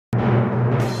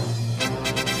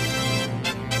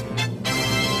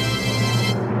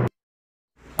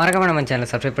மறக்காம நம்ம சேனலை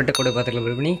சப்ஸ்கிரைப் பண்ணிட்டு கூட பார்த்துக்கலாம்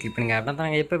பில் பண்ணி கிளிக் பண்ணுங்கள். அப்படின்னா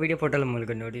நாங்கள் எப்போ வீடியோ போட்டாலும்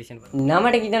உங்களுக்கு நோட்டிஃபிகேஷன்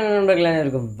நம்ம டெக்கிட்டான நண்பர்கள்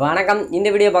இருக்கும். வணக்கம்.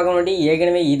 இந்த வீடியோ பார்க்க முன்னாடி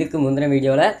ஏற்கனவே இதுக்கு முந்தின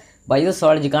வீடியோவில்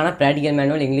பயோசுவாலஜிக்கான ப்ராக்டிக்கல்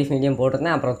மேனுவல் இங்கிலீஷ் மீடியம்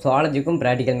போட்டிருந்தேன். அப்புறம் சுவாலஜிக்கும்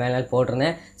ப்ராக்டிக்கல் மேனுவல்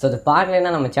போட்டிருந்தேன். ஸோ அது பார்க்கலன்னா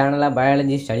நம்ம சேனலில்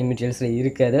பயாலஜி ஸ்டடி மெட்டீரியல்ஸில்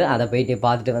இருக்குது, அதை போய்ட்டு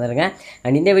பார்த்துட்டு வந்துடுங்க.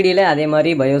 அண்ட் இந்த வீடியோவில் அதே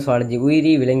மாதிரி பயோசுவாலஜி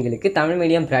உயிரி விலங்குகளுக்கு தமிழ்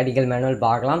மீடியம் ப்ராக்டிக்கல் மேனுவல்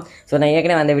பார்க்கலாம். ஸோ நான்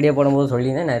ஏற்கனவே அந்த வீடியோ போடும்போது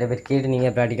சொல்லியிருந்தேன், நிறைய பேர் கேட்டு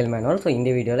நீங்கள் ப்ராக்டிக்கல் மேனுவல். ஸோ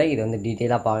இந்த வீடியோவில் இது வந்து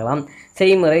டீட்டெயிலாக பார்க்கலாம்.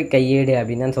 செய்முறை கையேடு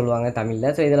அப்படின்னு தான் சொல்லுவாங்க தமிழில்.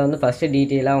 ஸோ இதில் வந்து ஃபஸ்ட்டு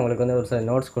டீட்டெயிலாக உங்களுக்கு வந்து ஒரு சில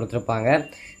நோட்ஸ் கொடுத்துருப்பாங்க.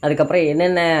 அதுக்கப்புறம்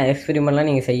என்னென்ன எக்ஸ்பெரிமெண்ட்லாம்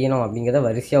நீங்கள் செய்யணும் அப்படிங்கிறத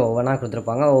வரிசையாக ஒவ்வொன்றா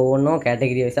கொடுத்துருப்பாங்க. ஒவ்வொன்றும்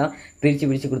கேட்டகரி வைஸாக பிரித்து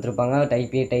கொடுத்துருப்பாங்க.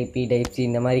 Type A, type B, type C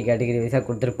இந்த மாதிரி கேட்டகரி வைஸாக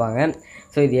கொடுத்துருப்பாங்க.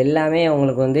 ஸோ இது எல்லாமே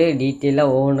உங்களுக்கு வந்து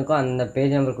டீட்டெயிலாக ஒவ்வொன்றுக்கும் அந்த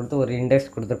பேஜ் நம்பர் கொடுத்து ஒரு இண்டெக்ஸ்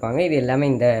கொடுத்துருப்பாங்க. இது எல்லாமே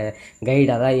இந்த கைடு,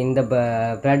 அதாவது இந்த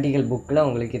ப்ராக்டிக்கல் புக்கில்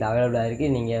உங்களுக்கு இது அவைலபிளாக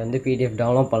இருக்குது. நீங்கள் வந்து PDF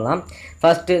டவுன்லோட் பண்ணலாம்.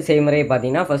 ஃபஸ்ட்டு செய்முறை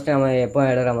பார்த்தீங்கன்னா, ஃபஸ்ட்டு நம்ம எப்போ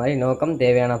எழுதுகிற மாதிரி நோக்கம்,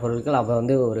 தேவையான பொருட்கள், அப்போ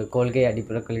வந்து ஒரு கொள்கை,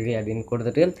 அடிப்படை கொள்கை அப்படின்னு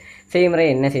கொடுத்துட்டு செய்முறை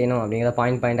என்ன செய்யணும் அப்படிங்கிறத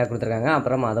பாயிண்டாக கொடுத்துருக்காங்க.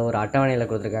 அப்புறம் அதை ஒரு அட்டவணையில்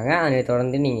கொடுத்துருக்காங்க. அதை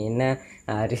தொடர்ந்து நீங்கள் என்ன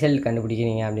ரிசல்ட்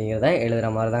கண்டுபிடிக்கிறீங்க அப்படிங்கிறத எழுதுகிற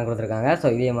மாதிரி தான் கொடுத்துருக்காங்க. ஸோ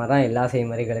இதே மாதிரி தான் எல்லா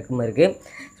செய்முறைகளுக்கும் இருக்குது.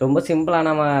 ரொம்ப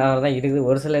சிம்பிளான மாதிரி தான் இருக்குது.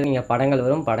 ஒரு சில நீங்கள் படங்கள்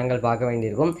வரும், படங்கள் பார்க்க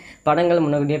வேண்டியிருக்கும். படங்கள்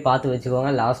முன்னாடியே பார்த்து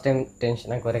வச்சுக்கோங்க. லாஸ்ட் டைம்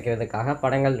டென்ஷனை குறைக்கிறதுக்காக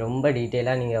படங்கள் ரொம்ப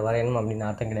டீட்டெயிலாக நீங்கள் வரையணும் அப்படின்னு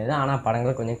அர்த்தம் கிடையாது. ஆனால்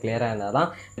படங்கள் கொஞ்சம் கிளியராக இருந்தால் தான்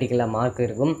ப்ராக்டிக்கலாக மார்க்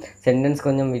இருக்கும். சென்டென்ஸ்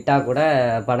கொஞ்சம் விட்டால் கூட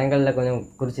படங்களில் கொஞ்சம்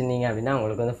குறிச்சிருந்தீங்க அப்படின்னா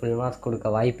உங்களுக்கு வந்து ஃபுல் மார்க்ஸ்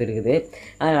கொடுக்க வாய்ப்பு இருக்குது.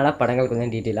 அதனால் படங்கள்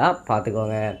கொஞ்சம் டீட்டெயிலாக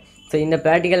பார்த்துக்கோங்க. ஸோ இந்த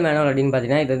ப்ராக்டிக்கல் மேனுவல் அப்படின்னு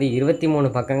பார்த்தீங்கன்னா, இது வந்து 23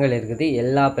 பக்கங்கள் இருக்குது.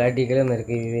 எல்லா ப்ராக்டிக்கலும்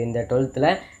இருக்குது. இது இந்த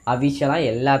 12th அஃபிஷியலாக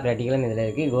எல்லா ப்ராக்டிக்கலும் இதில்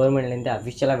இருக்குது. கவர்மெண்ட்லேருந்து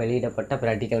அஃபிஷியலாக வெளியிடப்பட்ட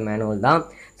ப்ராக்டிக்கல் மேனுவல் தான்.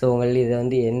 ஸோ உங்களுக்கு இது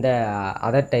வந்து எந்த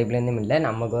அதர் டைப்லேருந்தும் இல்லை,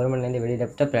 நம்ம கவர்மெண்ட்லேருந்து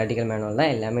வெளியிடப்பட்ட ப்ராக்டிக்கல் மேனுவல்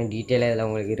தான். எல்லாமே டீட்டெயிலாக இதில்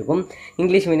உங்களுக்கு இருக்கும்.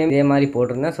 இங்கிலீஷ் மீடியம் இதே மாதிரி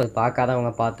போட்டிருந்தேன். ஸோ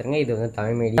பார்க்காதவங்க பார்த்துருங்க. இது வந்து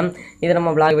தமிழ் மீடியம். இதை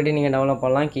நம்ம பிளாக் விட்டு நீங்கள் டெவலப்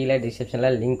பண்ணலாம். கீழே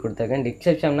டிஸ்கிரிப்ஷனில் லிங்க் கொடுத்துருக்கேன்.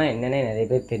 டிஸ்கிரிப்ஷன்னா என்னென்ன நிறைய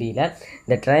பேர் தெரியல.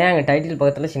 இந்த ட்ரையாங்கிள் டைட்டில்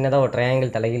பக்கத்தில் சின்னதாக ஒரு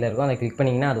ட்ரையாங்கிள் தலைகீழ இருக்கும். அதை கிளிக்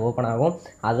பண்ணிங்கன்னா அது ஓப்பன் ஆகும்.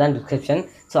 அதுதான் டிஸ்கிரிப்ஷன்.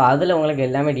 ஸோ அதில் உங்களுக்கு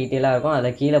எல்லாமே டீட்டெயிலாக இருக்கும்.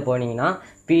 அதில் கீழே போனீங்கன்னா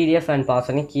PDF அண்ட்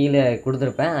பாஸ்வேர்டு கீழே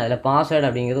கொடுத்துருப்பேன். அதில் பாஸ்வேர்டு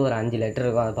அப்படிங்கிறது ஒரு 5 லெட்டர்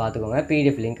இருக்கும். அதை பார்த்துக்கோங்க.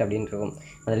 PDF லிங்க் அப்படின்னு இருக்கும்.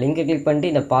 அந்த லிங்க்கை கிளிக் பண்ணிட்டு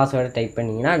இந்த பாஸ்வேர்டை டைப்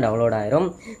பண்ணிங்கன்னா டவுன்லோட் ஆயிரும்.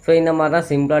 ஸோ இந்த மாதிரி தான்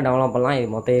சிம்பிளாக டவுன்லோட் பண்ணலாம். இது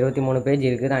மொத்தம் 23 பேஜ்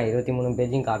இருக்குது. நான் 23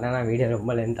 பேஜையும் காட்டினா நான் வீடியோ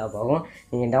ரொம்ப லென்த்தாக போகும்.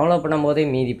 நீங்கள் டவுன்லோட் பண்ணும்போதே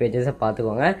மீதி பேஜஸை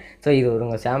பார்த்துக்கோங்க. ஸோ இது ஒரு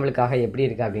உங்கள் சாம்பிளுக்காக எப்படி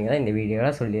இருக்குது அப்படிங்கிறத இந்த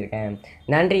வீடியோவில் சொல்லியிருக்கேன்.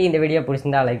 நன்றி. இந்த வீடியோ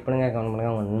பிடிச்சிருந்தால் லைக் பண்ணுங்கள், கமெண்ட்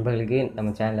பண்ணுங்கள், உங்கள் நண்பர்களுக்கு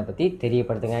நம்ம சேனலை பற்றி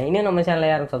தெரியப்படுத்துங்க. இன்னும் நம்ம சேனலை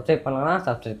யாரும் சப்ஸ்கிரைப் பண்ணலாம்,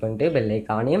 சப்ஸ்கிரைப் பண்ணிட்டு பெல்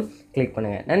ஐக்கானையும் கிளிக்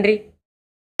பண்ணுங்கள். நன்றி.